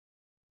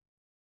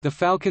The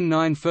Falcon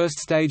 9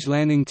 first-stage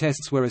landing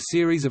tests were a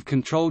series of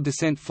controlled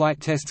descent flight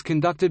tests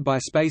conducted by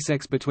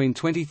SpaceX between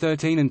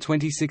 2013 and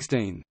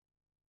 2016.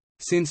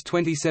 Since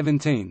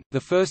 2017, the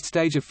first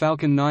stage of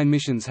Falcon 9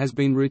 missions has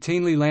been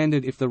routinely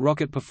landed if the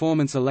rocket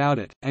performance allowed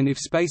it, and if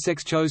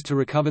SpaceX chose to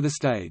recover the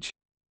stage.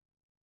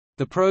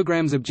 The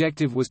program's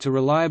objective was to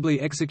reliably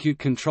execute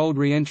controlled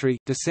re-entry,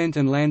 descent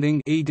and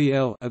landing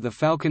 (EDL) of the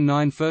Falcon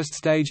 9 first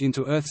stage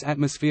into Earth's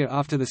atmosphere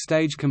after the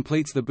stage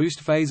completes the boost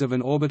phase of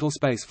an orbital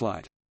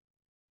spaceflight.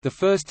 The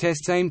first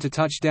tests aimed to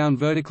touch down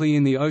vertically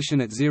in the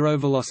ocean at zero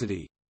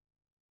velocity.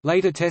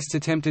 Later tests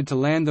attempted to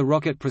land the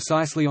rocket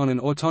precisely on an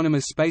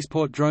autonomous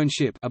spaceport drone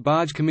ship, a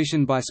barge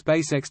commissioned by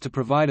SpaceX to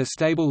provide a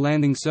stable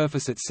landing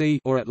surface at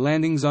sea or at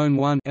Landing Zone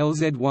 1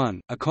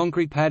 (LZ1), a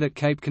concrete pad at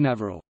Cape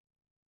Canaveral.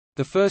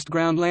 The first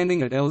ground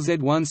landing at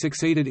LZ1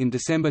 succeeded in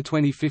December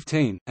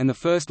 2015, and the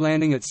first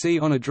landing at sea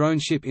on a drone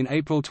ship in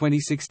April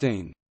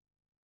 2016.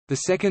 The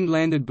second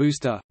landed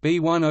booster,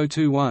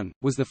 B-1021,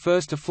 was the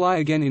first to fly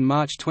again in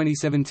March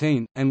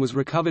 2017, and was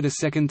recovered a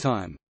second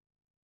time.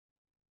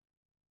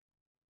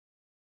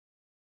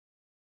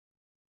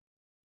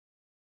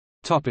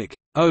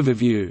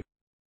 Overview.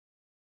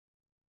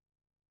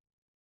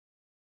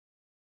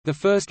 The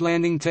first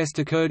landing test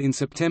occurred in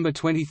September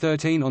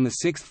 2013 on the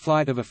sixth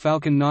flight of a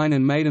Falcon 9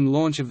 and maiden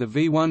launch of the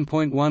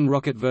V1.1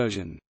 rocket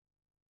version.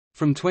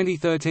 From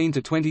 2013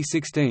 to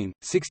 2016,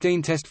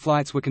 16 test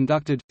flights were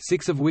conducted,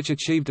 6 of which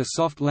achieved a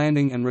soft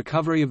landing and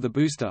recovery of the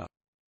booster.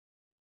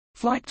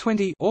 Flight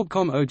 20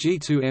 Orbcomm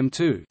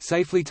OG2M2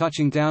 safely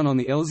touching down on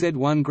the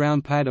LZ1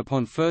 ground pad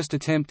upon first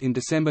attempt in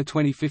December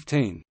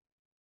 2015.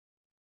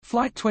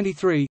 Flight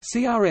 23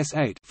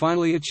 CRS-8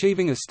 finally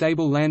achieving a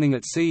stable landing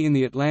at sea in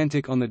the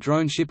Atlantic on the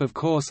drone ship Of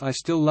Course I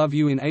Still Love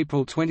You in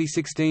April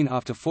 2016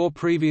 after 4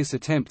 previous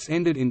attempts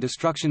ended in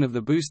destruction of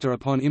the booster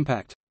upon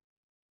impact.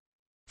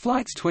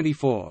 Flights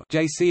 24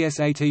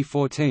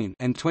 JCS-AT-14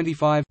 and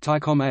 25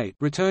 TICOM-8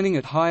 returning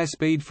at higher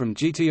speed from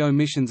GTO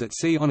missions at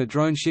sea on a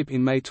drone ship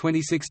in May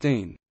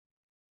 2016.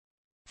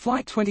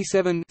 Flight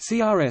 27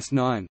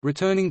 CRS-9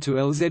 returning to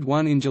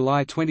LZ-1 in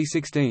July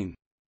 2016.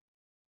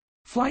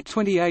 Flight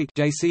 28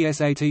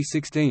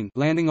 JCS-AT-16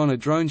 landing on a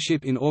drone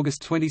ship in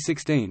August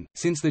 2016.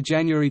 Since the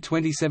January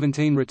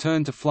 2017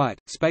 return to flight,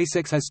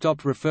 SpaceX has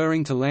stopped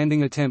referring to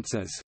landing attempts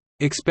as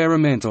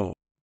experimental,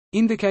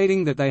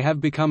 indicating that they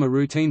have become a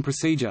routine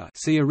procedure.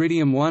 See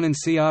Iridium 1 and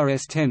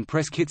CRS-10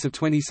 press kits of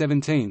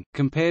 2017,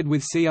 compared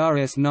with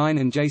CRS-9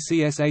 and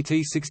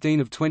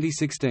JCS-AT-16 of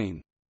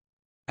 2016.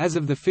 As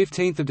of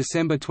 15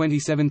 December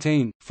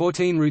 2017,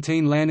 14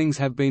 routine landings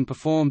have been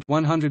performed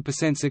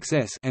 100%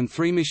 success and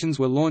 3 missions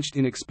were launched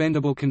in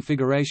expendable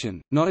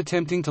configuration, not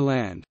attempting to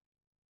land.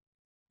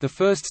 The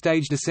first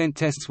stage descent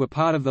tests were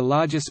part of the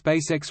larger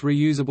SpaceX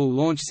Reusable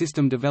Launch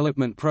System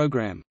Development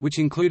Program, which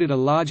included a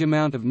large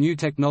amount of new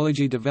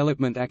technology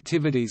development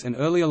activities and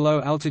earlier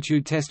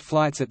low-altitude test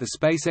flights at the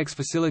SpaceX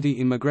facility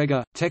in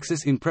McGregor,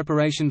 Texas in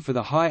preparation for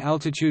the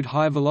high-altitude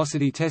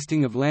high-velocity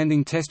testing of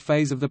landing test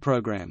phase of the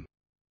program.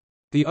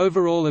 The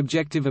overall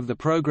objective of the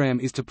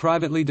program is to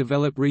privately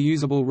develop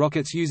reusable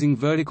rockets using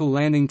vertical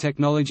landing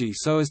technology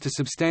so as to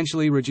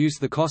substantially reduce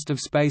the cost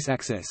of space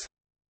access.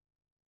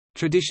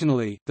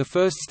 Traditionally, the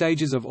first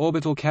stages of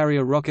orbital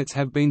carrier rockets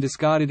have been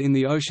discarded in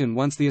the ocean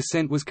once the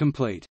ascent was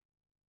complete.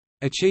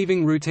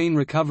 Achieving routine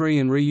recovery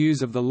and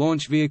reuse of the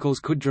launch vehicles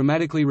could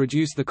dramatically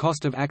reduce the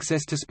cost of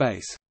access to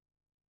space.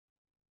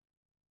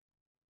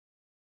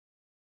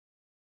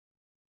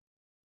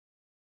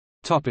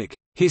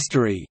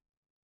 History.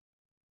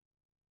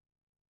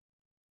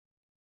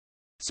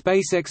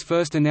 SpaceX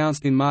first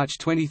announced in March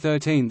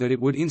 2013 that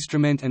it would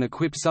instrument and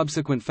equip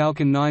subsequent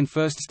Falcon 9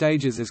 first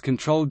stages as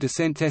controlled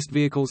descent test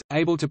vehicles,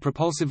 able to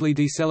propulsively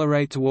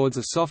decelerate towards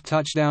a soft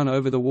touchdown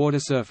over the water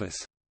surface.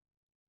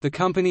 The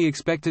company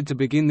expected to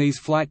begin these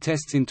flight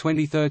tests in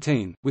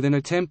 2013, with an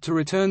attempt to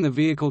return the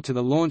vehicle to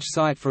the launch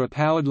site for a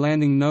powered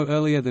landing no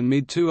earlier than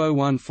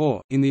mid-2014.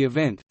 In the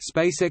event,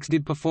 SpaceX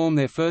did perform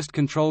their first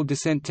controlled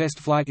descent test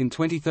flight in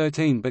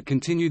 2013 but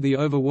continued the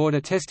over-water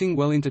testing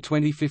well into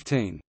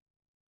 2015.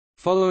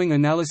 Following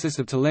analysis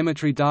of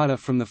telemetry data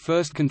from the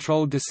first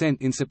controlled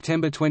descent in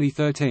September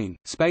 2013,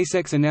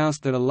 SpaceX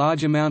announced that a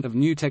large amount of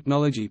new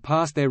technology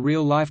passed their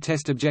real-life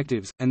test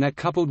objectives, and that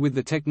coupled with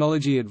the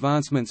technology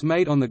advancements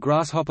made on the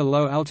Grasshopper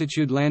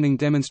low-altitude landing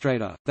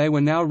demonstrator, they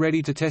were now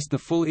ready to test the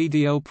full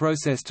EDL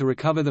process to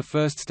recover the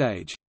first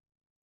stage.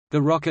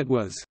 The rocket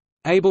was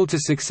able to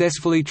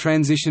successfully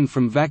transition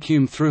from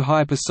vacuum through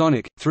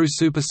hypersonic, through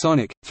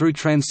supersonic, through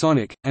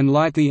transonic, and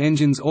light the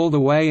engines all the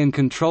way and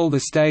control the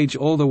stage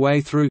all the way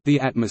through the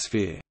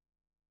atmosphere.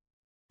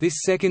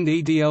 This second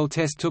EDL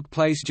test took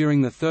place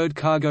during the third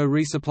cargo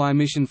resupply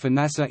mission for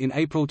NASA in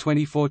April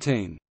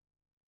 2014.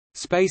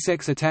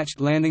 SpaceX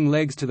attached landing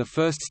legs to the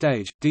first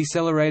stage,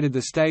 decelerated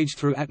the stage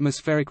through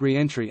atmospheric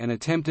re-entry and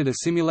attempted a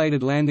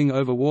simulated landing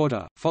over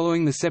water,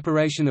 following the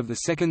separation of the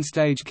second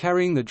stage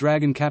carrying the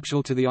Dragon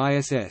capsule to the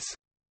ISS.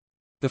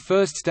 The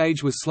first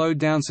stage was slowed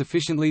down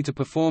sufficiently to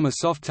perform a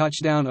soft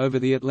touchdown over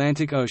the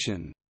Atlantic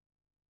Ocean.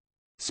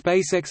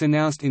 SpaceX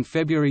announced in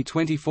February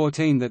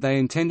 2014 that they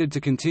intended to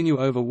continue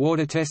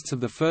over-water tests of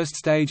the first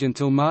stage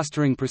until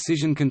mastering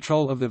precision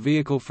control of the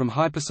vehicle from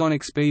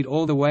hypersonic speed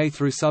all the way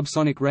through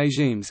subsonic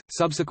regimes.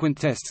 Subsequent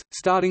tests,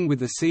 starting with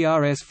the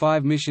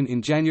CRS-5 mission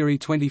in January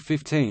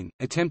 2015,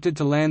 attempted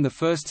to land the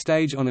first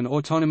stage on an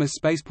autonomous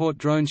spaceport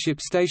drone ship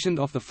stationed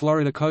off the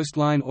Florida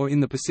coastline or in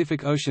the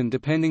Pacific Ocean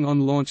depending on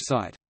launch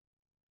site.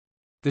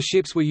 The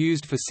ships were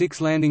used for 6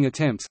 landing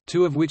attempts,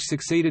 2 of which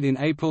succeeded in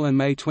April and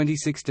May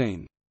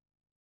 2016.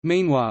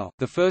 Meanwhile,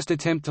 the first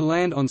attempt to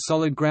land on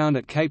solid ground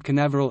at Cape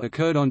Canaveral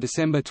occurred on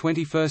December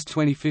 21,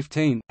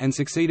 2015, and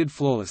succeeded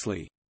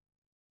flawlessly.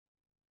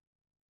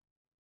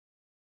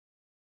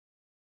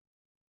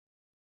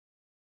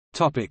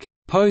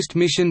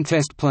 Post-mission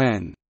test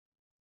plan.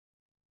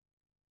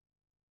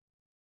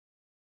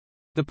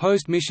 The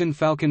post-mission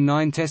Falcon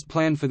 9 test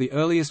plan for the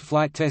earliest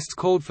flight tests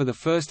called for the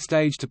first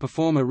stage to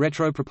perform a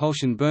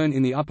retropropulsion burn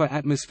in the upper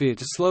atmosphere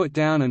to slow it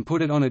down and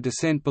put it on a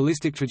descent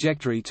ballistic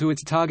trajectory to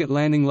its target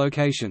landing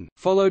location,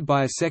 followed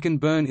by a second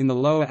burn in the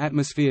lower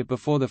atmosphere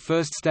before the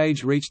first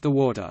stage reached the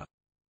water.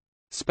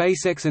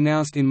 SpaceX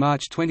announced in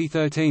March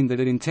 2013 that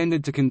it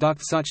intended to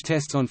conduct such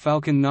tests on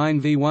Falcon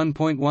 9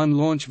 V1.1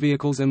 launch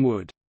vehicles and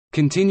would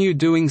continue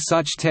doing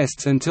such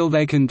tests until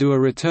they can do a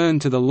return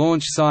to the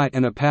launch site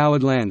and a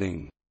powered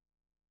landing.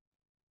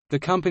 The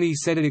company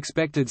said it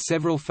expected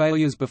several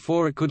failures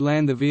before it could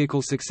land the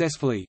vehicle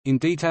successfully. In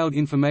detailed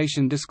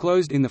information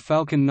disclosed in the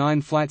Falcon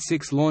 9 Flight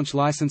 6 launch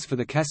license for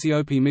the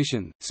Cassiope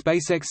mission,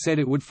 SpaceX said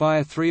it would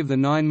fire 3 of the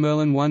 9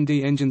 Merlin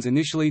 1D engines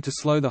initially to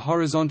slow the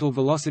horizontal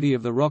velocity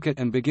of the rocket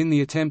and begin the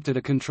attempt at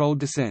a controlled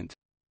descent.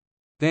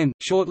 Then,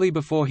 shortly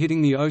before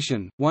hitting the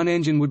ocean, one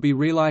engine would be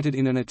relighted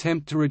in an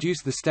attempt to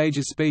reduce the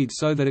stage's speed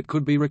so that it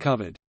could be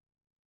recovered.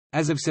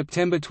 As of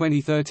September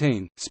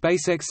 2013,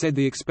 SpaceX said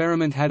the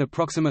experiment had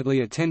approximately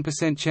a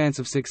 10% chance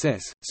of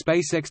success.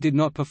 SpaceX did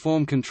not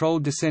perform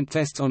controlled descent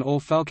tests on all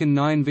Falcon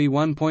 9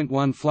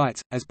 V1.1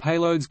 flights, as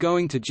payloads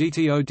going to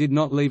GTO did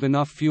not leave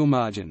enough fuel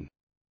margin.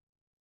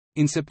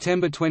 In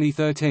September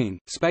 2013,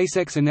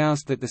 SpaceX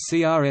announced that the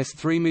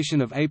CRS-3 mission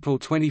of April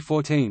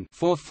 2014,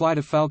 fourth flight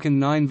of Falcon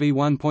 9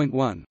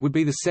 V1.1, would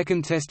be the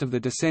second test of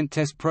the descent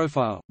test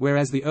profile,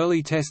 whereas the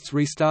early tests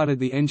restarted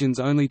the engines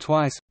only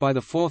twice. By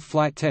the fourth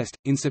flight test,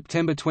 in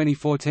September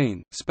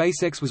 2014,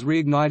 SpaceX was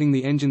reigniting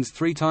the engines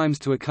 3 times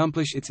to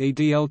accomplish its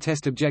EDL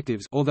test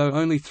objectives, although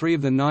only 3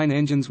 of the 9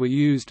 engines were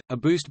used: a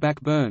boost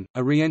back burn,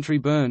 a re-entry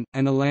burn,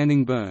 and a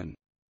landing burn.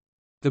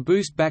 The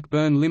boost back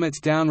burn limits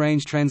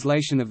downrange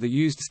translation of the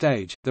used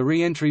stage. The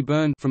re-entry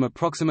burn from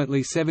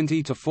approximately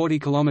 70 to 40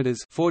 km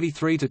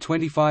 (43 to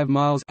 25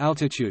 miles)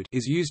 altitude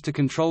is used to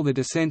control the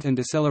descent and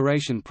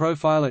deceleration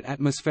profile at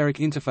atmospheric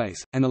interface,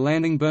 and the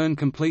landing burn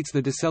completes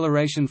the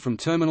deceleration from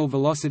terminal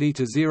velocity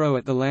to 0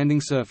 at the landing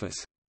surface.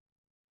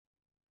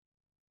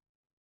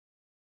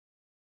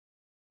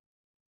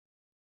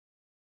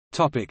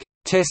 Topic: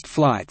 Test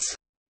flights.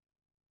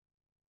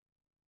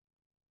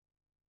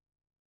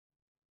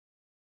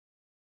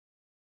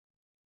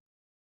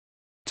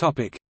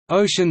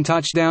 Ocean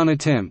touchdown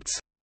attempts.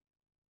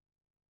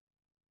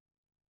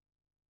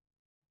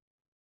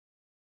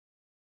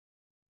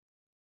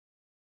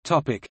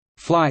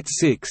 Flight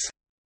 6.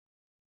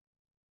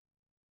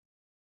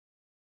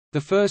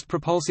 The first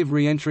propulsive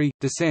re-entry,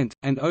 descent,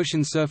 and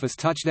ocean surface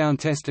touchdown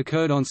test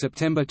occurred on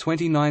September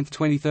 29,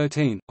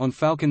 2013, on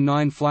Falcon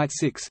 9 Flight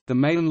 6, the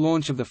maiden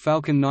launch of the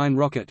Falcon 9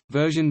 rocket,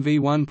 version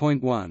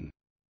V1.1.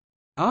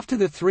 After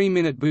the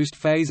 3-minute boost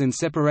phase and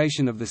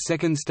separation of the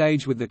second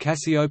stage with the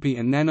Cassiope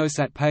and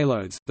nanosat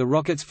payloads, the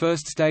rocket's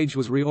first stage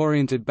was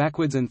reoriented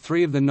backwards and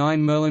 3 of the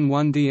 9 Merlin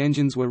 1D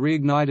engines were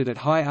reignited at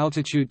high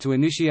altitude to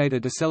initiate a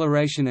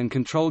deceleration and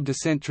controlled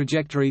descent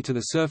trajectory to the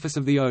surface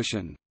of the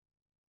ocean.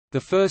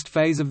 The first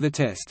phase of the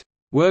test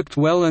worked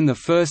well and the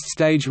first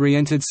stage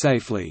re-entered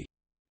safely.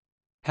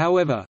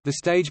 However, the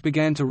stage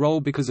began to roll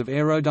because of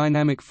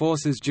aerodynamic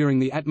forces during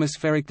the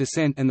atmospheric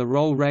descent, and the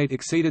roll rate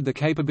exceeded the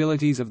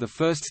capabilities of the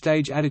first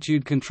stage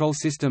attitude control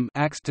system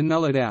to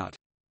null it out.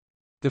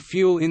 The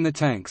fuel in the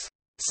tanks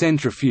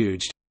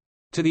centrifuged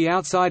to the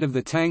outside of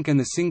the tank and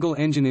the single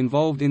engine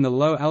involved in the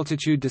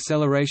low-altitude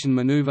deceleration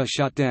maneuver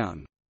shut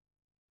down.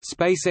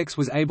 SpaceX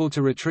was able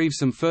to retrieve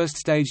some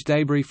first-stage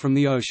debris from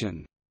the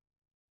ocean.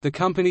 The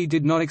company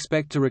did not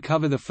expect to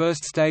recover the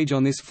first stage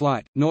on this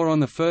flight, nor on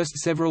the first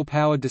several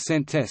powered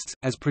descent tests,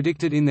 as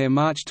predicted in their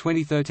March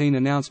 2013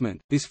 announcement.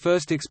 This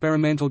first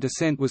experimental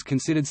descent was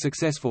considered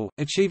successful,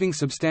 achieving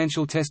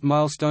substantial test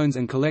milestones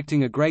and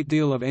collecting a great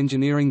deal of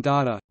engineering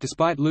data,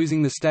 despite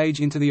losing the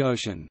stage into the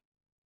ocean.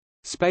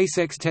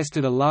 SpaceX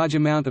tested a large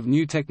amount of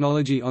new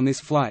technology on this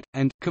flight,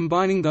 and,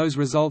 combining those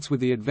results with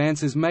the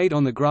advances made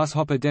on the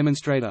Grasshopper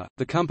demonstrator,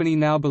 the company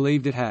now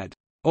believed it had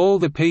all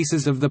the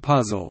pieces of the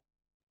puzzle.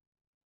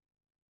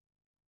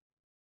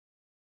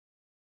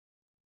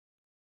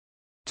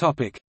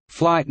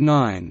 Flight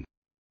 9.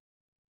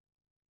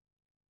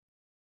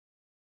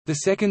 The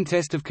second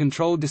test of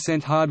controlled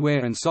descent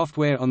hardware and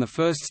software on the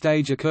first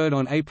stage occurred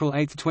on April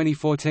 8,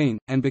 2014,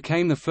 and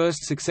became the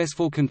first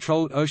successful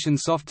controlled ocean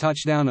soft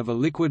touchdown of a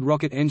liquid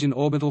rocket engine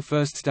orbital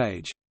first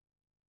stage.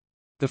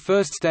 The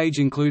first stage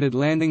included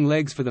landing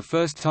legs for the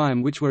first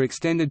time, which were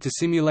extended to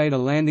simulate a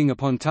landing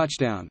upon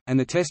touchdown, and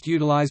the test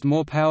utilized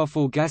more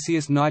powerful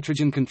gaseous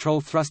nitrogen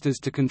control thrusters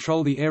to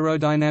control the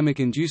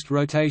aerodynamic-induced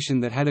rotation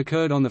that had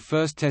occurred on the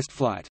first test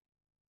flight.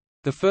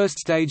 The first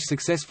stage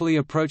successfully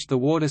approached the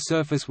water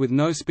surface with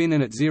no spin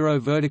and at zero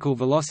vertical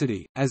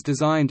velocity, as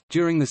designed.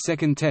 During the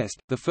second test,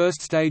 the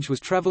first stage was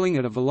traveling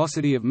at a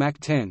velocity of Mach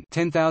 10,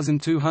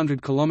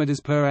 10,200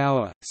 km per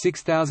hour,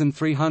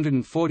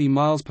 6,340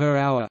 miles per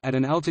hour, at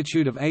an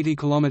altitude of 80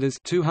 km,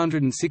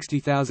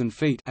 260,000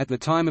 feet, at the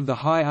time of the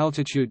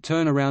high-altitude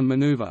turnaround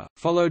maneuver,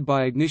 followed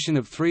by ignition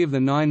of 3 of the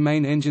 9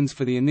 main engines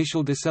for the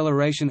initial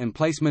deceleration and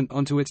placement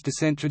onto its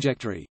descent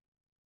trajectory.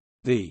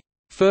 The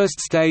first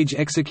stage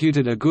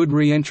executed a good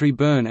re-entry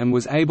burn and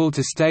was able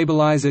to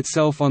stabilize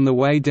itself on the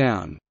way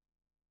down.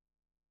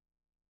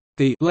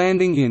 The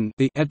landing in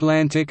the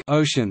Atlantic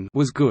Ocean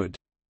was good.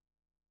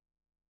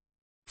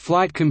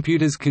 Flight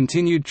computers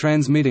continued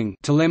transmitting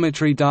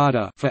telemetry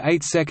data for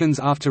 8 seconds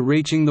after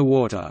reaching the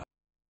water,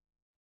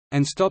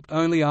 and stopped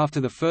only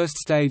after the first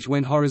stage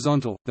went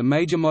horizontal. The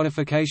major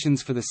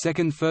modifications for the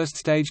second first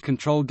stage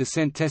controlled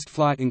descent test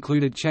flight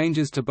included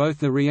changes to both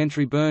the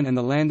re-entry burn and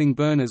the landing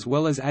burn, as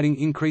well as adding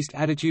increased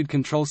attitude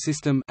control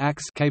system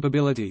 (ACS)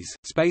 capabilities.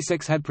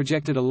 SpaceX had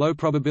projected a low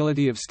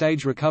probability of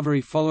stage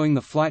recovery following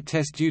the flight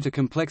test due to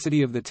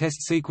complexity of the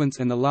test sequence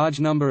and the large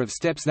number of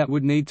steps that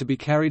would need to be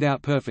carried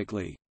out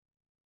perfectly.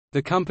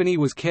 The company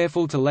was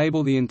careful to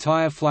label the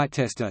entire flight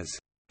test as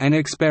an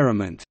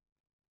experiment.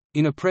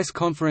 In a press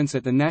conference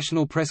at the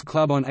National Press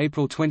Club on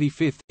April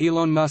 25,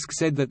 Elon Musk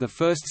said that the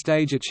first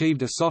stage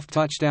achieved a soft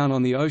touchdown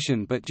on the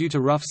ocean, but due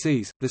to rough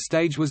seas, the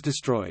stage was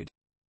destroyed.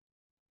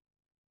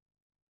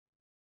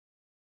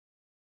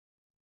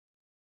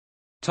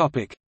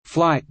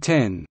 Flight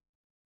 10.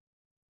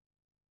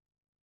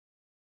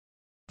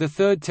 The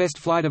third test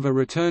flight of a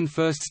return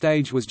first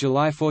stage was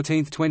July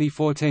 14,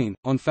 2014,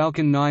 on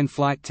Falcon 9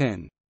 Flight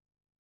 10.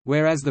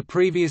 Whereas the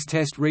previous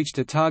test reached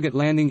a target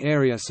landing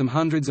area some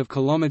hundreds of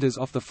kilometers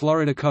off the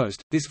Florida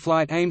coast, this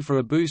flight aimed for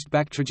a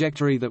boost-back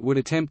trajectory that would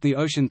attempt the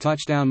ocean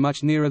touchdown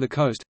much nearer the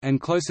coast, and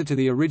closer to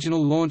the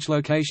original launch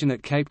location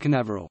at Cape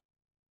Canaveral.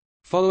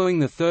 Following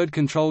the third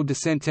controlled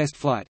descent test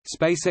flight,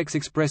 SpaceX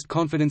expressed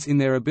confidence in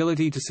their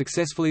ability to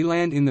successfully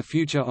land in the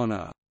future on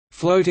a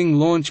floating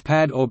launch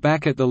pad or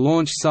back at the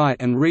launch site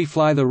and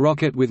refly the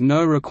rocket with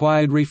no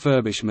required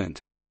refurbishment.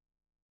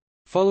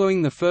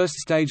 Following the first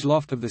stage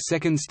loft of the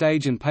second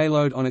stage and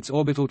payload on its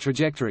orbital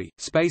trajectory,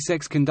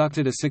 SpaceX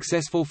conducted a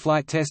successful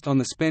flight test on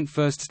the spent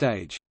first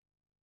stage.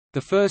 The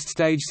first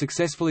stage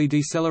successfully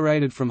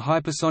decelerated from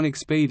hypersonic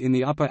speed in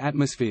the upper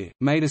atmosphere,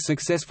 made a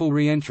successful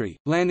re-entry,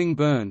 landing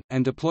burn,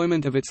 and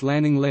deployment of its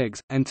landing legs,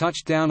 and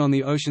touched down on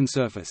the ocean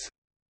surface.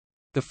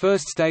 The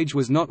first stage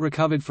was not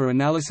recovered for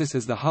analysis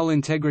as the hull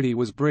integrity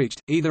was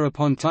breached, either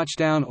upon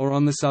touchdown or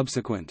on the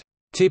subsequent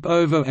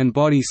tip-over and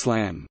body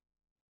slam.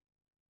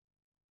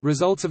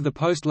 Results of the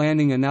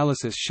post-landing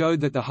analysis showed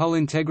that the hull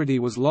integrity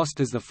was lost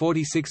as the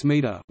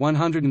 46-meter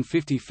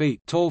 (150 feet)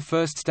 tall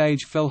first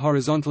stage fell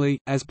horizontally,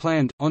 as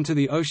planned, onto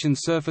the ocean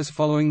surface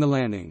following the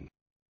landing.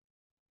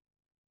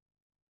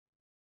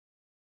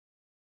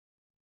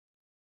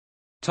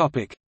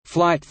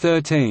 Flight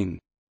 13.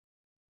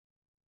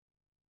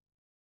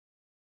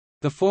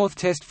 The fourth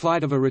test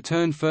flight of a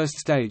return first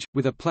stage,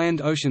 with a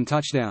planned ocean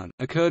touchdown,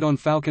 occurred on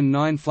Falcon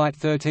 9 Flight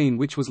 13,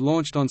 which was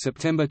launched on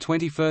September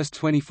 21,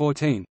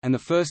 2014, and the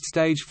first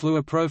stage flew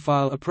a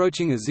profile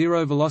approaching a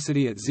zero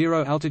velocity at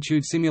zero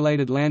altitude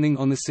simulated landing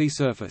on the sea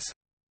surface.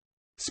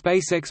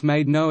 SpaceX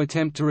made no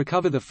attempt to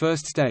recover the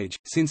first stage,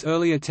 since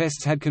earlier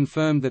tests had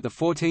confirmed that the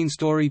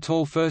 14-story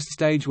tall first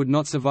stage would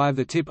not survive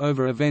the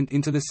tip-over event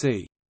into the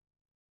sea.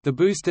 The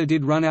booster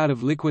did run out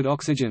of liquid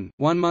oxygen.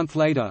 1 month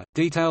later,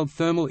 detailed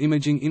thermal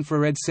imaging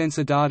infrared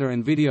sensor data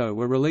and video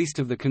were released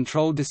of the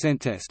controlled descent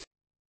test.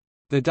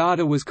 The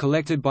data was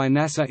collected by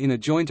NASA in a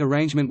joint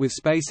arrangement with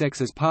SpaceX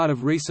as part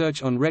of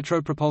research on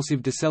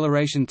retropropulsive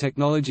deceleration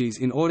technologies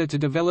in order to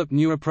develop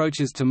new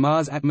approaches to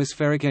Mars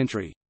atmospheric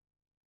entry.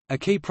 A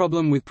key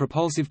problem with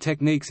propulsive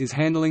techniques is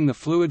handling the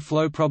fluid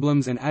flow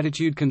problems and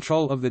attitude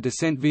control of the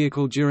descent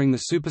vehicle during the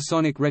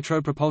supersonic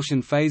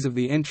retropropulsion phase of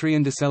the entry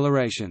and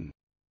deceleration.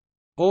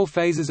 All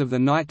phases of the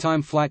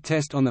nighttime flight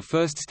test on the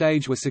first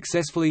stage were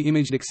successfully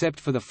imaged except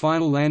for the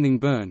final landing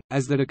burn,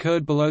 as that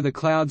occurred below the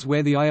clouds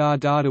where the IR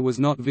data was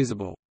not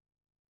visible.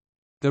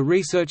 The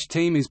research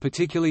team is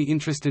particularly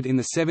interested in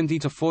the 70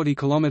 to 40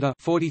 km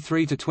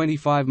 (43 to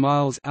 25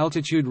 miles)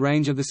 altitude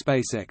range of the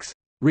SpaceX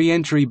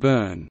re-entry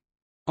burn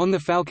on the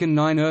Falcon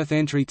 9 Earth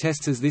entry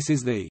tests, as this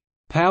is the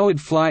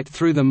powered flight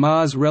through the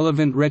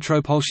Mars-relevant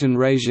retropulsion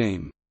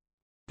regime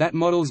that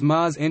models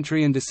Mars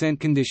entry and descent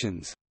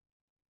conditions.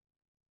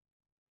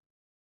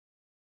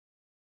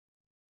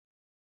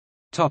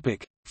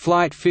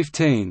 Flight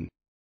 15.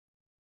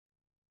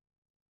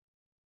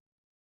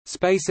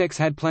 SpaceX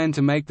had planned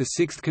to make the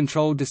sixth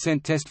controlled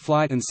descent test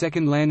flight and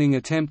second landing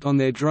attempt on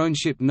their drone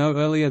ship no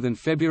earlier than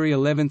February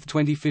 11,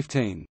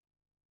 2015.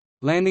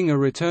 Landing a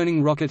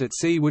returning rocket at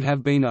sea would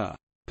have been a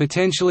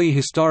potentially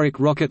historic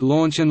rocket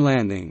launch and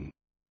landing,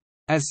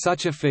 as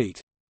such a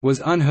feat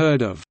was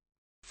unheard of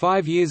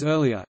 5 years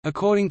earlier.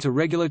 According to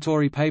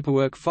regulatory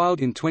paperwork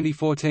filed in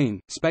 2014,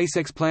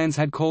 SpaceX plans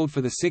had called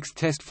for the sixth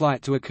test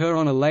flight to occur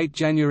on a late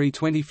January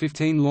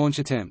 2015 launch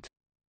attempt.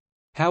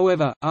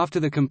 However, after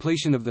the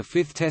completion of the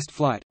fifth test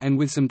flight, and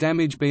with some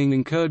damage being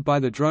incurred by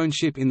the drone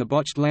ship in the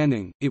botched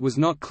landing, it was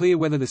not clear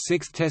whether the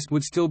sixth test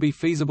would still be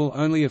feasible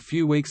only a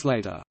few weeks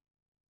later.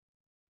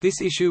 This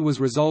issue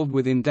was resolved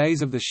within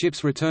days of the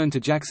ship's return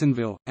to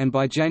Jacksonville, and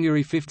by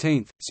January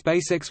 15,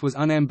 SpaceX was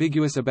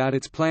unambiguous about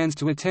its plans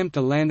to attempt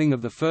a landing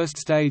of the first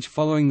stage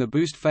following the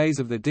boost phase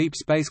of the Deep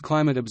Space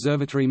Climate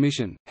Observatory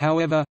mission.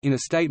 However, in a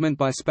statement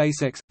by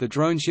SpaceX, the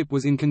drone ship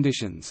was in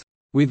conditions,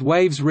 with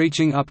waves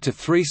reaching up to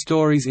 3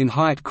 stories in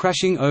height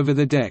crashing over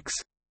the decks.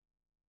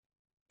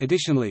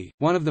 Additionally,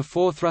 one of the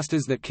 4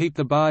 thrusters that keep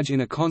the barge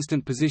in a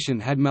constant position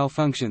had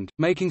malfunctioned,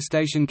 making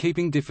station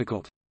keeping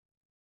difficult.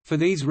 For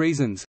these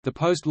reasons, the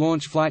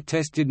post-launch flight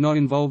test did not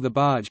involve the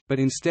barge, but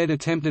instead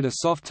attempted a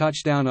soft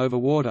touchdown over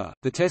water.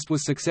 The test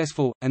was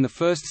successful, and the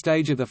first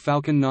stage of the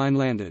Falcon 9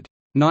 landed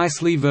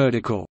nicely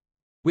vertical,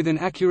 with an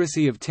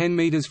accuracy of 10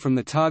 meters from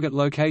the target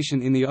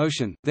location in the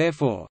ocean.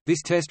 Therefore,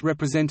 this test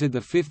represented the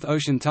 5th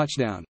ocean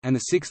touchdown, and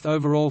the 6th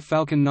overall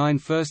Falcon 9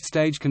 first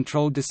stage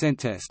controlled descent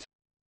test.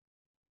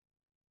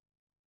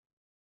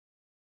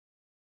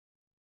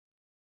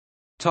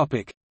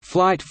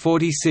 Flight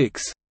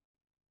 46.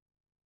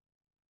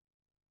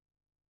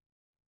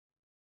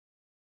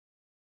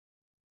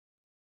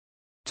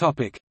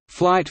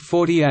 Flight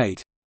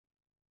 48.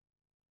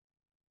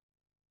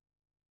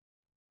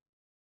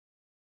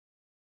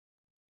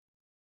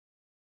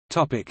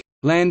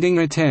 Landing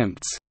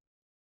attempts.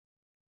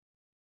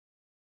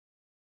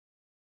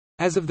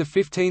 As of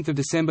 15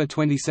 December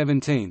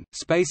 2017,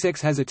 SpaceX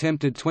has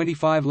attempted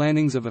 25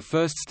 landings of a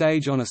first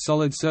stage on a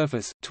solid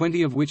surface,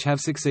 20 of which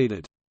have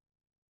succeeded.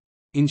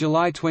 In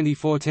July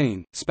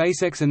 2014,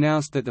 SpaceX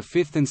announced that the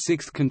 5th and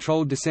 6th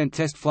controlled descent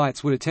test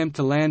flights would attempt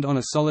to land on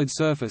a solid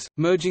surface,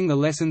 merging the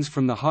lessons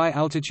from the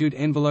high-altitude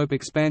envelope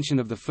expansion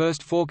of the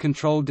first 4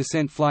 controlled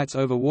descent flights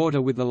over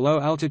water with the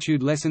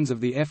low-altitude lessons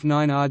of the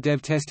F-9R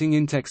DEV testing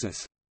in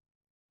Texas.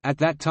 At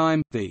that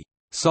time, the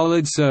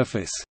solid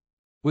surface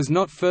was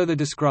not further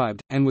described,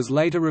 and was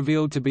later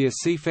revealed to be a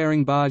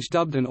seafaring barge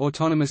dubbed an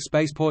autonomous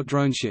spaceport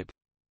drone ship.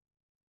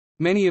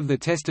 Many of the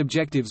test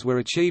objectives were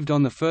achieved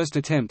on the first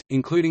attempt,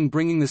 including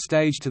bringing the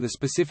stage to the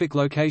specific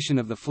location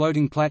of the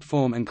floating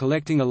platform and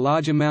collecting a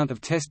large amount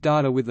of test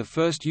data with the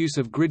first use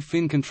of grid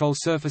fin control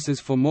surfaces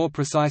for more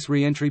precise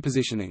re-entry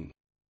positioning.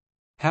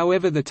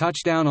 However, the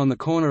touchdown on the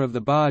corner of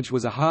the barge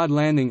was a hard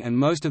landing and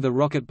most of the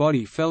rocket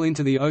body fell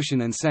into the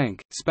ocean and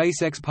sank.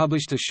 SpaceX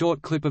published a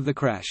short clip of the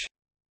crash.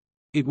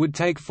 It would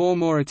take 4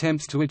 more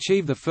attempts to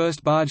achieve the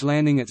first barge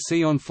landing at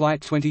sea on Flight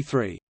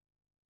 23.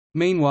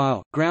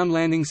 Meanwhile, ground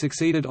landing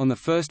succeeded on the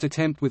first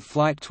attempt with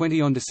Flight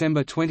 20 on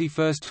December 21,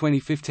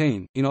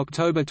 2015. In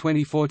October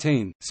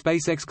 2014,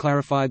 SpaceX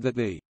clarified that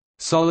the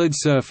solid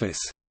surface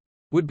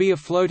would be a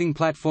floating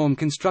platform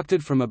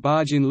constructed from a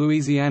barge in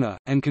Louisiana,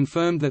 and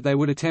confirmed that they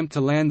would attempt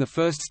to land the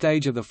first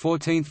stage of the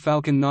 14th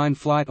Falcon 9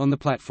 flight on the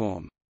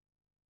platform.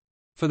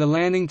 For the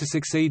landing to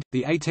succeed,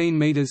 the 18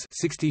 meters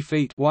 (60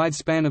 feet) wide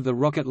span of the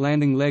rocket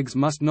landing legs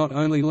must not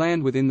only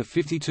land within the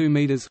 52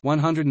 meters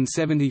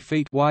 (170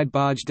 feet) wide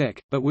barge deck,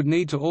 but would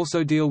need to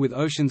also deal with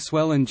ocean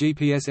swell and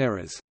GPS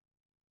errors.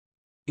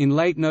 In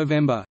late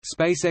November,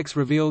 SpaceX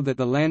revealed that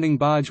the landing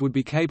barge would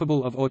be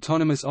capable of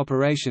autonomous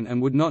operation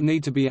and would not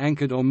need to be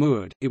anchored or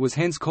moored. It was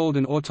hence called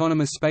an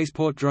autonomous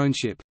spaceport drone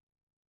ship.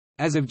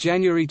 As of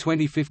January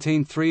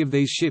 2015, 3 of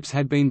these ships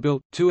had been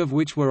built, 2 of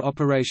which were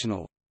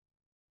operational.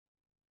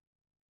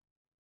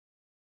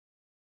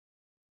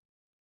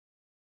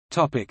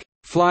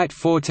 Flight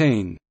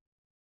 14.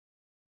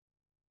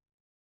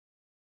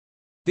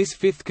 This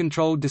 5th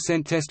controlled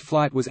descent test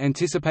flight was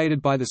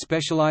anticipated by the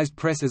specialized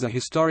press as a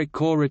historic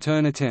core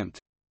return attempt.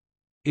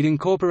 It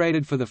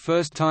incorporated for the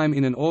first time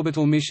in an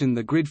orbital mission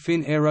the grid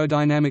fin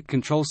aerodynamic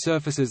control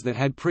surfaces that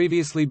had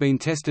previously been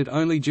tested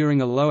only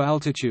during a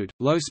low-altitude,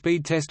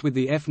 low-speed test with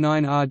the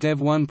F-9R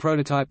DEV-1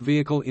 prototype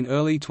vehicle in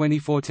early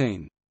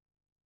 2014.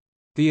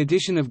 The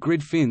addition of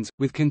grid fins,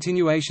 with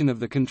continuation of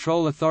the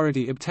control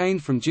authority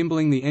obtained from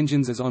gimbling the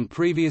engines as on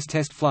previous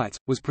test flights,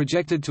 was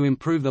projected to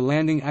improve the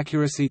landing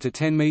accuracy to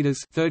 10 meters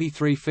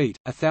 (33 feet),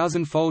 a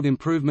 1,000-fold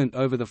improvement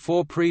over the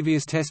 4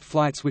 previous test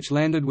flights which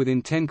landed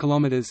within 10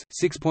 kilometers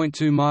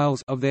 (6.2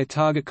 miles) of their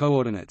target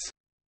coordinates.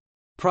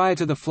 Prior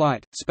to the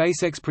flight,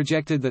 SpaceX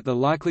projected that the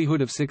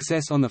likelihood of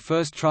success on the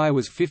first try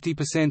was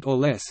 50% or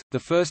less. The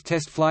first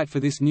test flight for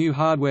this new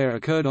hardware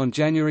occurred on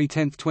January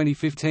 10,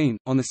 2015,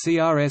 on the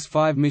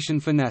CRS-5 mission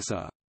for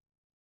NASA.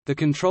 The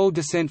controlled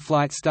descent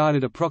flight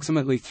started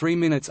approximately 3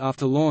 minutes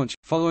after launch,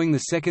 following the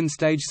second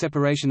stage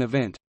separation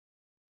event.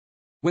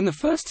 When the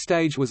first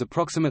stage was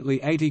approximately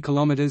 80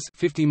 kilometers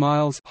 (50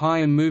 miles)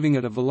 high and moving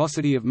at a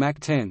velocity of Mach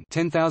 10,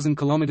 10,000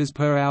 kilometers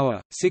per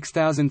hour,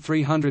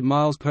 6,300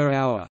 miles per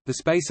hour, the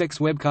SpaceX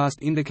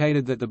webcast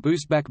indicated that the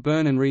boost back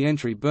burn and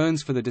re-entry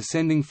burns for the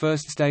descending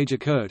first stage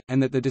occurred,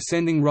 and that the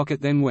descending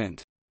rocket then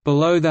went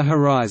below the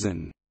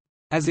horizon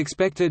as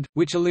expected,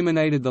 which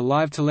eliminated the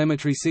live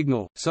telemetry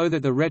signal, so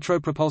that the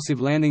retropropulsive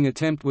landing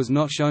attempt was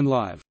not shown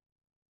live.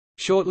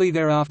 Shortly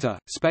thereafter,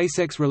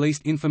 SpaceX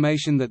released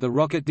information that the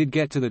rocket did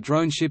get to the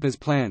drone ship as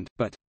planned,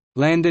 but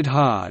landed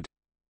hard.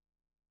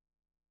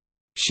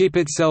 Ship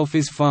itself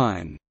is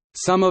fine.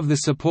 Some of the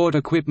support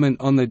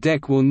equipment on the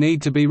deck will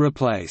need to be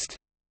replaced.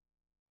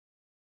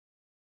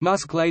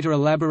 Musk later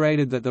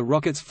elaborated that the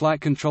rocket's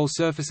flight control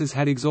surfaces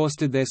had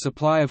exhausted their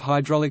supply of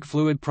hydraulic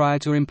fluid prior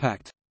to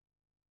impact.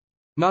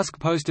 Musk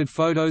posted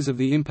photos of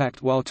the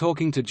impact while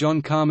talking to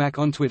John Carmack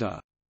on Twitter.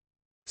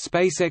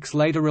 SpaceX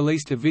later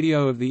released a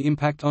video of the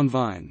impact on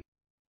Vine.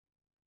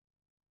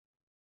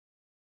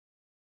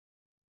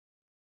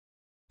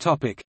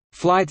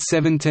 Flight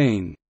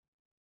 17.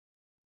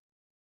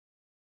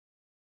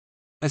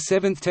 A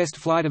seventh test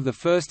flight of the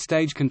first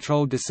stage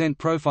controlled descent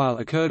profile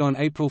occurred on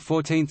April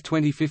 14,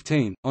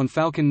 2015, on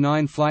Falcon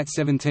 9 Flight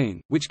 17,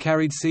 which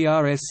carried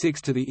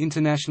CRS-6 to the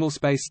International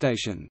Space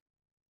Station.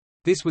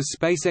 This was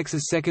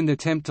SpaceX's second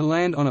attempt to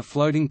land on a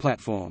floating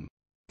platform.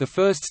 The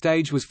first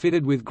stage was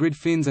fitted with grid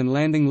fins and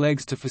landing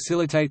legs to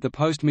facilitate the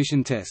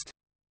post-mission test.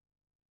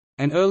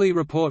 An early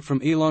report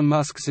from Elon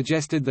Musk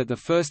suggested that the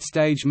first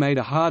stage made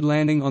a hard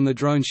landing on the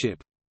drone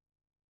ship.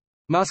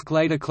 Musk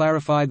later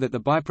clarified that the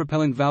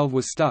bipropellant valve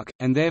was stuck,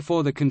 and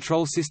therefore the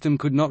control system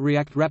could not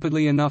react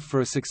rapidly enough for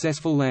a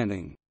successful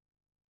landing.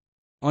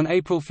 On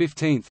April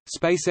 15,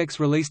 SpaceX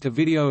released a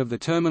video of the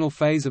terminal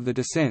phase of the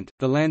descent,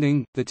 the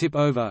landing, the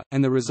tip-over,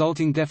 and the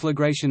resulting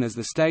deflagration as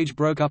the stage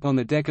broke up on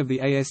the deck of the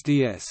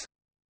ASDS.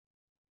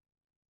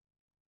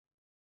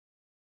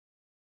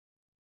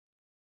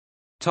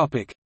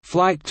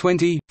 Flight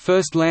 20 –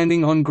 First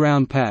landing on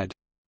ground pad.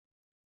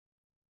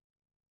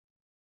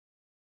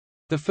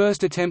 The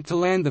first attempt to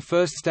land the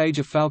first stage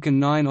of Falcon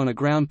 9 on a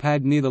ground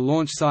pad near the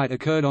launch site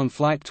occurred on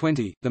Flight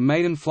 20, the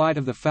maiden flight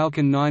of the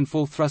Falcon 9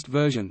 full-thrust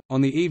version,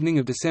 on the evening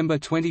of December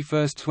 21,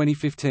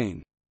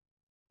 2015.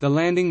 The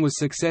landing was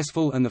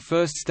successful and the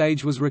first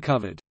stage was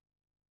recovered.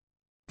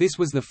 This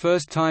was the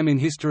first time in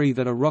history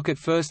that a rocket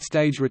first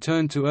stage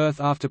returned to Earth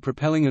after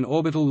propelling an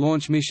orbital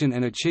launch mission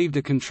and achieved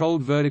a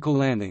controlled vertical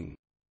landing.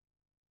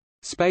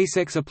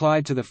 SpaceX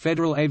applied to the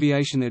Federal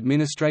Aviation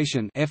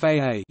Administration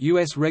 (FAA)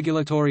 U.S.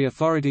 regulatory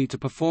authority to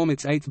perform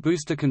its eighth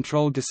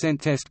booster-controlled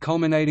descent test,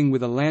 culminating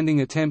with a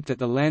landing attempt at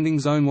the Landing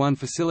Zone 1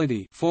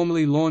 facility,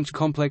 formerly Launch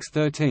Complex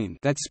 13,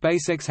 that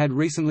SpaceX had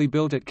recently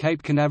built at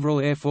Cape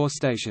Canaveral Air Force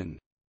Station.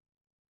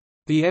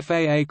 The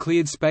FAA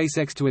cleared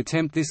SpaceX to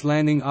attempt this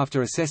landing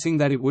after assessing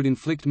that it would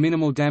inflict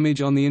minimal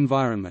damage on the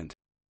environment.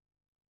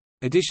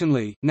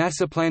 Additionally,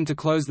 NASA planned to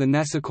close the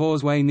NASA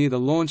Causeway near the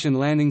launch and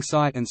landing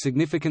site and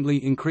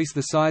significantly increase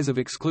the size of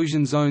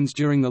exclusion zones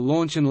during the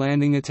launch and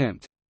landing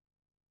attempt.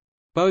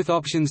 Both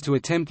options to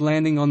attempt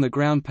landing on the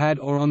ground pad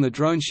or on the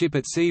drone ship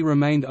at sea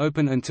remained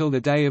open until the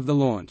day of the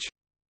launch.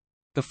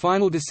 The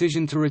final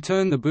decision to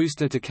return the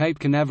booster to Cape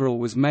Canaveral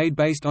was made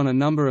based on a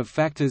number of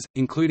factors,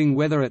 including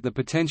weather at the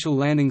potential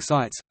landing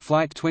sites.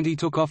 Flight 20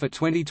 took off at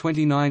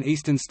 20:29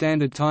 Eastern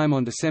Standard Time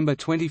on December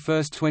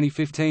 21,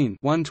 2015,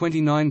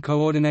 1:29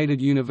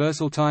 Coordinated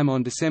Universal Time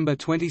on December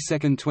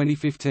 22,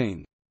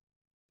 2015.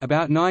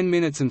 About 9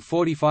 minutes and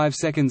 45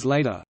 seconds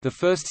later, the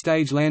first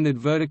stage landed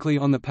vertically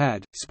on the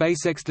pad.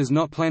 SpaceX does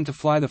not plan to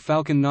fly the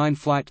Falcon 9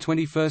 Flight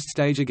 20 first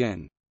stage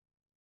again.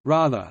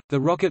 Rather, the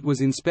rocket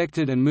was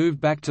inspected and moved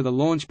back to the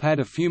launch pad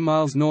a few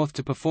miles north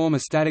to perform a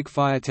static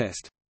fire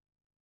test.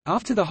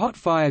 After the hot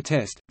fire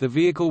test, the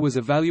vehicle was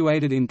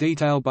evaluated in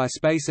detail by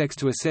SpaceX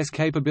to assess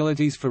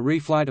capabilities for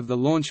reflight of the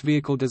launch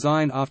vehicle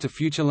design after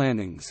future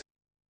landings.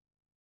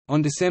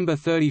 On December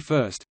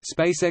 31,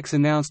 SpaceX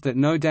announced that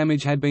no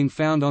damage had been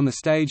found on the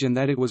stage and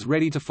that it was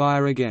ready to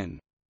fire again.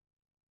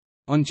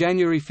 On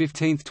January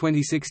 15,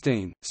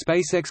 2016,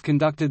 SpaceX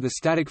conducted the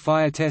static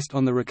fire test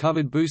on the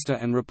recovered booster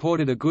and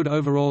reported a good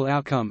overall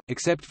outcome,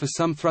 except for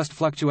some thrust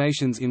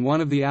fluctuations in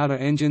one of the outer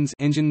engines,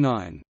 Engine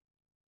 9.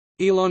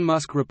 Elon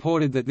Musk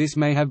reported that this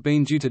may have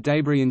been due to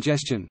debris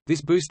ingestion.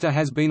 This booster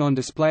has been on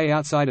display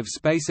outside of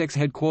SpaceX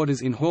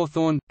headquarters in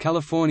Hawthorne,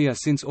 California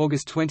since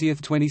August 20,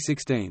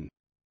 2016.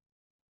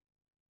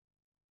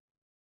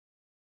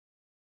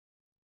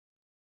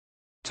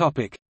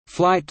 Topic: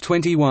 Flight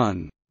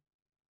 21.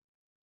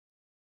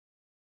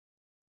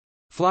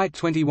 Flight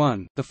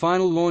 21, the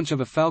final launch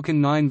of a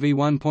Falcon 9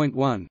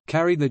 V1.1,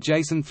 carried the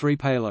Jason 3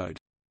 payload.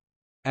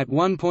 At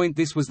one point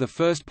this was the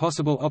first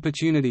possible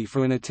opportunity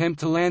for an attempt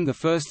to land the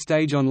first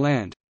stage on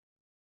land,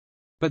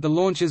 but the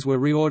launches were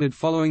reordered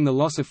following the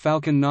loss of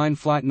Falcon 9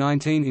 Flight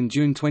 19 in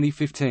June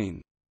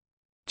 2015.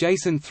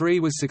 Jason 3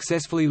 was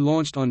successfully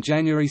launched on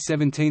January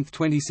 17,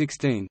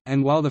 2016,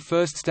 and while the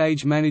first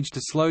stage managed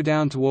to slow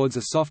down towards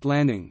a soft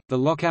landing, the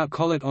lockout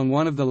collet on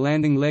one of the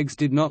landing legs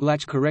did not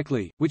latch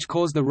correctly, which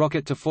caused the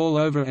rocket to fall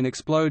over and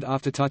explode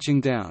after touching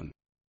down.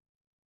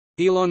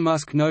 Elon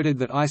Musk noted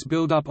that ice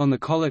buildup on the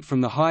collet from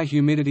the high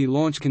humidity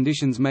launch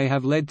conditions may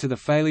have led to the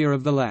failure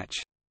of the latch.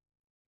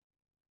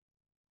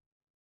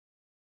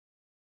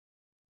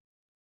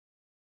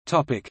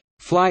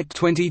 Flight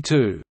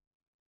 22.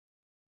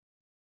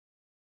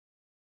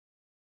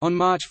 On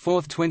March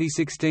 4,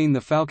 2016, the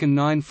Falcon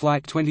 9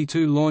 Flight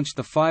 22 launched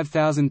the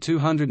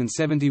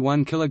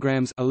 5,271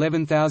 kg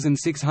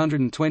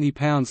 (11,620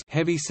 pounds)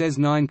 heavy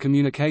SES-9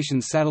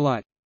 communications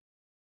satellite,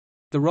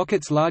 the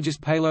rocket's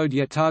largest payload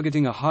yet,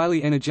 targeting a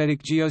highly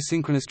energetic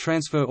geosynchronous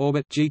transfer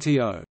orbit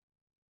 (GTO).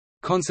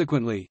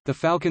 Consequently, the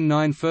Falcon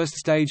 9 first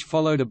stage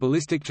followed a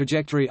ballistic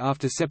trajectory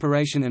after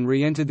separation and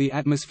re-entered the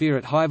atmosphere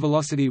at high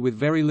velocity with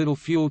very little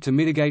fuel to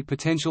mitigate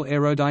potential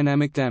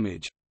aerodynamic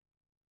damage.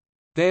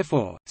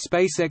 Therefore,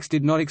 SpaceX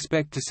did not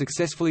expect to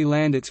successfully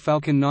land its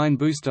Falcon 9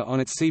 booster on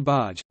its sea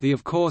barge, the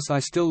Of Course I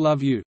Still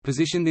Love You,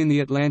 positioned in the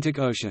Atlantic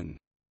Ocean.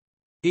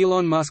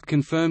 Elon Musk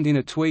confirmed in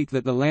a tweet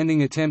that the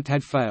landing attempt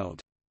had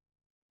failed.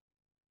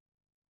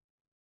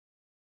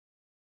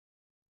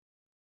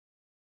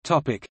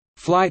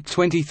 Flight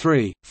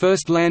 23,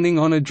 first landing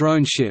on a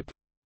drone ship.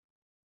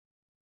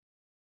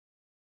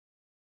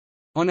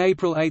 On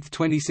April 8,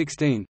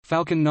 2016,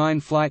 Falcon 9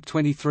 Flight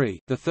 23,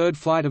 the third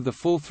flight of the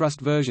full-thrust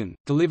version,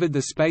 delivered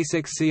the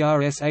SpaceX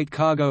CRS-8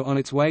 cargo on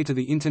its way to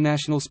the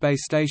International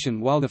Space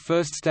Station while the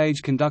first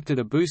stage conducted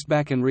a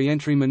boost-back and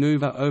re-entry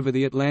maneuver over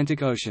the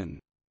Atlantic Ocean.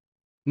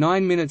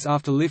 9 minutes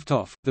after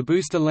liftoff, the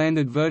booster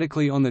landed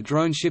vertically on the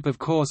drone ship Of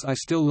Course I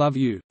Still Love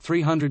You,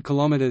 300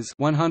 kilometers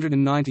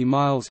 (190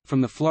 miles)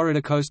 from the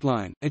Florida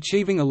coastline,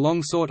 achieving a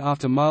long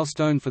sought-after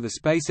milestone for the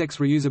SpaceX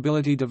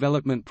Reusability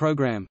Development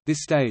Program.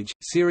 This stage,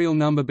 serial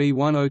number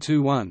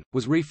B1021,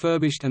 was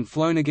refurbished and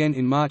flown again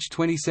in March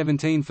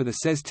 2017 for the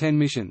SES-10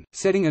 mission,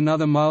 setting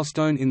another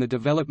milestone in the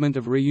development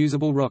of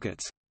reusable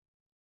rockets.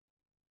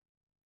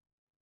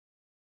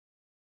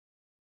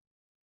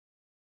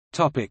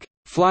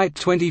 Flight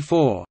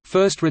 24,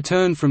 first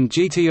return from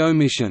GTO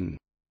mission.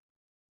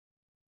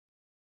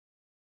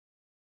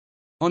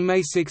 On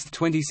May 6,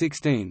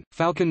 2016,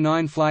 Falcon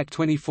 9 Flight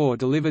 24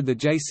 delivered the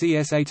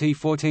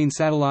JCS-AT-14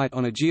 satellite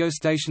on a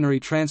geostationary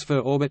transfer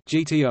orbit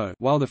 (GTO),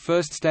 while the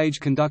first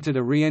stage conducted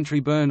a re-entry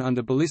burn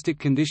under ballistic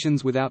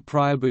conditions without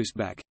prior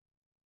boostback.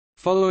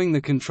 Following the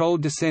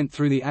controlled descent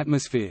through the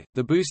atmosphere,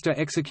 the booster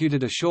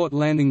executed a short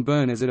landing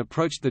burn as it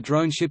approached the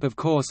drone ship Of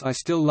Course I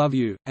Still Love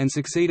You, and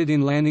succeeded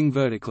in landing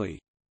vertically.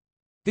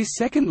 This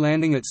second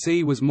landing at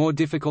sea was more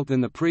difficult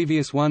than the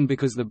previous one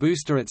because the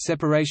booster at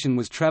separation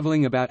was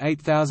traveling about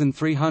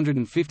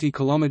 8,350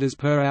 km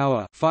per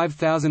hour,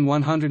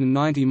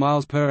 5,190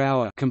 miles per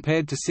hour,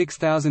 compared to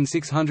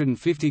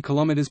 6,650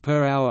 km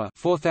per hour,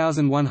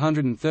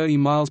 4,130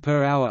 miles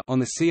per hour on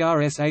the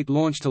CRS-8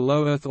 launch to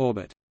low Earth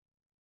orbit.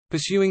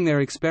 Pursuing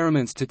their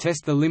experiments to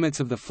test the limits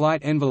of the flight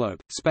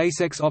envelope,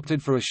 SpaceX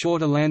opted for a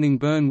shorter landing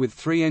burn with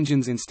 3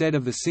 engines instead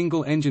of the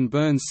single-engine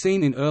burns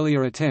seen in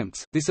earlier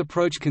attempts. This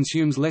approach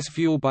consumes less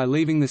fuel by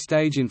leaving the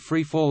stage in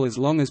free fall as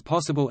long as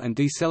possible and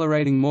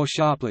decelerating more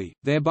sharply,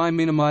 thereby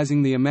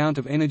minimizing the amount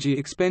of energy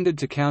expended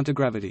to counter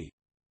gravity.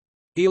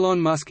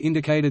 Elon Musk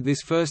indicated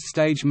this first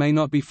stage may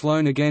not be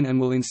flown again and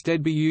will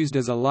instead be used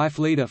as a life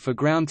leader for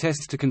ground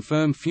tests to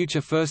confirm future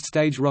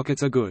first-stage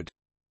rockets are good.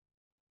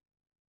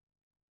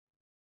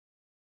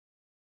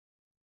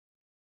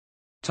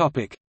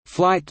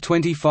 Flight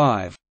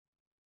 25.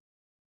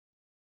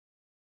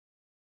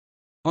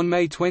 On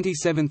May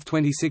 27,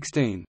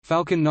 2016,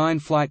 Falcon 9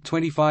 Flight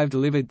 25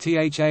 delivered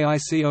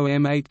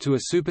THAICOM-8 to a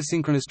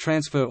supersynchronous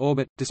transfer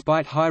orbit.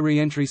 Despite high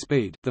re-entry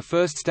speed, the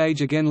first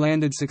stage again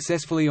landed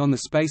successfully on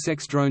the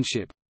SpaceX drone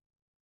ship.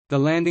 The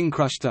landing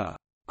crushed a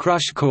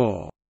crush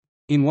core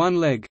in one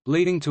leg,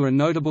 leading to a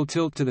notable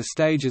tilt to the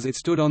stage as it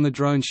stood on the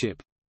drone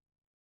ship.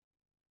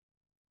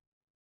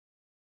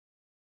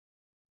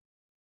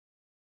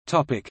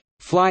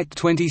 Flight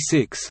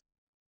 26.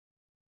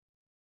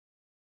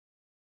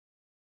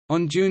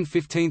 On June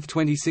 15,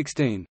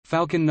 2016,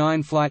 Falcon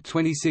 9 Flight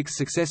 26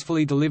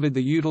 successfully delivered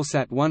the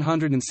Eutelsat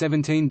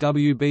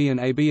 117WB and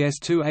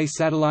ABS-2A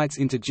satellites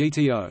into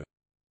GTO.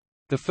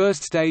 The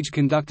first stage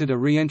conducted a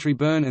re-entry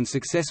burn and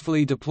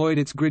successfully deployed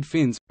its grid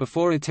fins,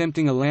 before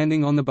attempting a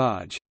landing on the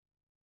barge.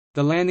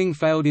 The landing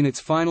failed in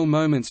its final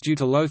moments due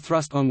to low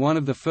thrust on one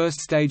of the first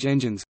stage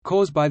engines,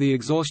 caused by the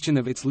exhaustion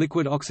of its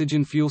liquid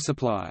oxygen fuel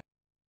supply.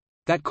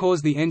 That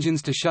caused the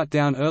engines to shut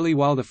down early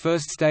while the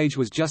first stage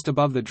was just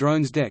above the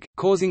drone's deck,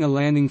 causing a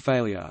landing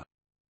failure.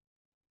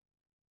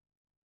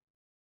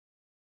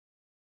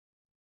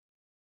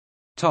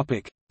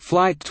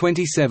 Flight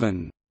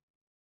 27.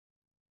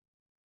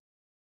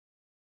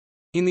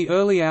 In the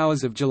early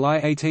hours of July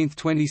 18,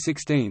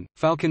 2016,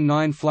 Falcon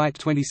 9 Flight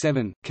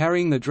 27,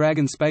 carrying the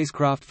Dragon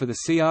spacecraft for the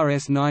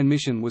CRS-9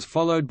 mission, was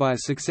followed by a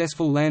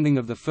successful landing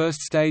of the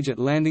first stage at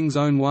Landing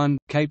Zone 1,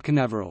 Cape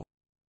Canaveral.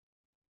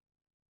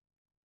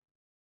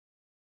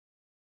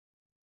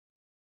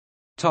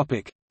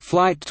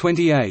 Flight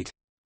 28.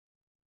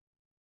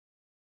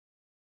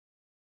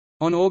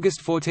 On August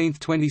 14,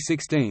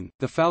 2016,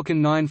 the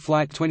Falcon 9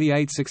 Flight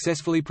 28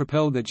 successfully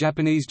propelled the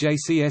Japanese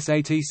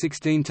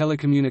JCS-AT-16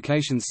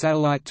 telecommunications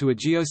satellite to a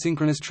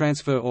geosynchronous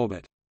transfer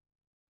orbit.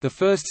 The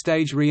first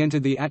stage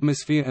re-entered the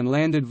atmosphere and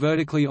landed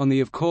vertically on the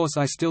Of Course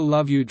I Still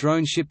Love You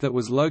drone ship that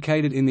was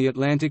located in the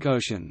Atlantic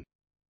Ocean.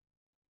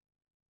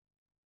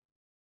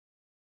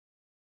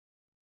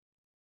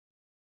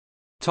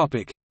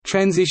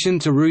 Transition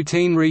to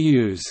routine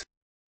reuse.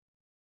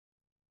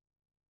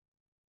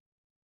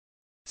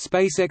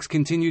 SpaceX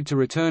continued to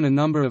return a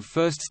number of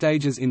first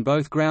stages in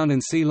both ground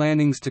and sea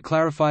landings to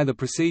clarify the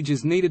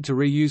procedures needed to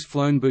reuse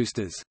flown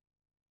boosters.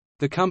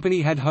 The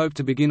company had hoped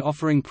to begin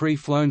offering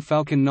pre-flown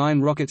Falcon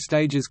 9 rocket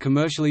stages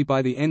commercially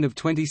by the end of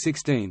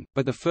 2016,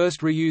 but the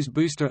first reused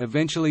booster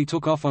eventually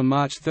took off on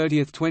March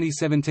 30,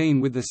 2017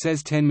 with the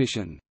SES-10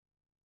 mission.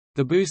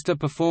 The booster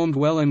performed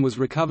well and was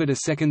recovered a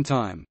second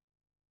time.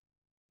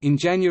 In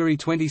January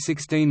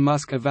 2016,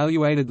 Musk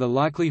evaluated the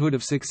likelihood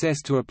of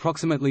success to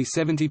approximately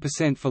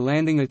 70% for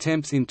landing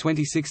attempts in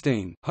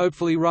 2016,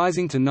 hopefully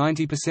rising to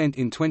 90%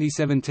 in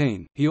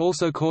 2017. He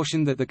also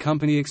cautioned that the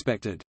company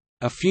expected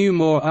a few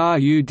more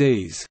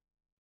RUDs,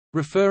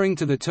 referring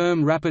to the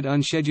term rapid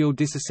unscheduled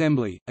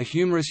disassembly, a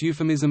humorous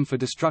euphemism for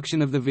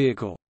destruction of the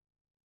vehicle.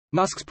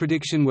 Musk's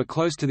prediction were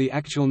close to the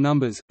actual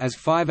numbers, as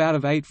 5 out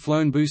of 8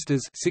 flown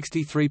boosters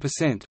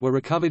 63% were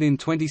recovered in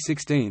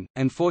 2016,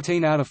 and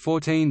 14 out of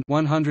 14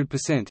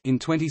 100% in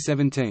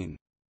 2017.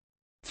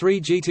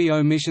 3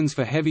 GTO missions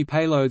for heavy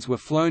payloads were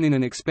flown in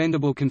an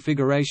expendable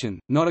configuration,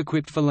 not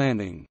equipped for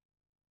landing.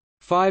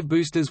 5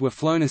 boosters were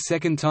flown a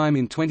second time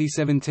in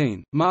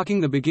 2017,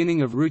 marking the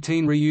beginning of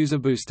routine reuse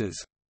of boosters.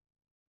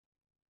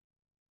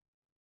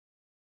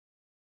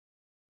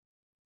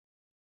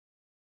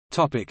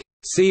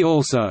 See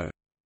also: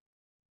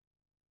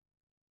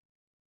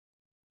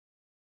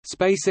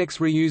 SpaceX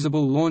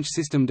Reusable Launch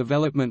System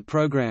Development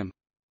Program,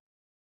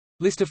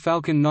 List of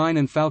Falcon 9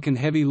 and Falcon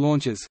Heavy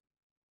launches,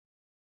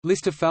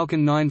 List of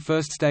Falcon 9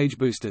 first stage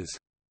boosters.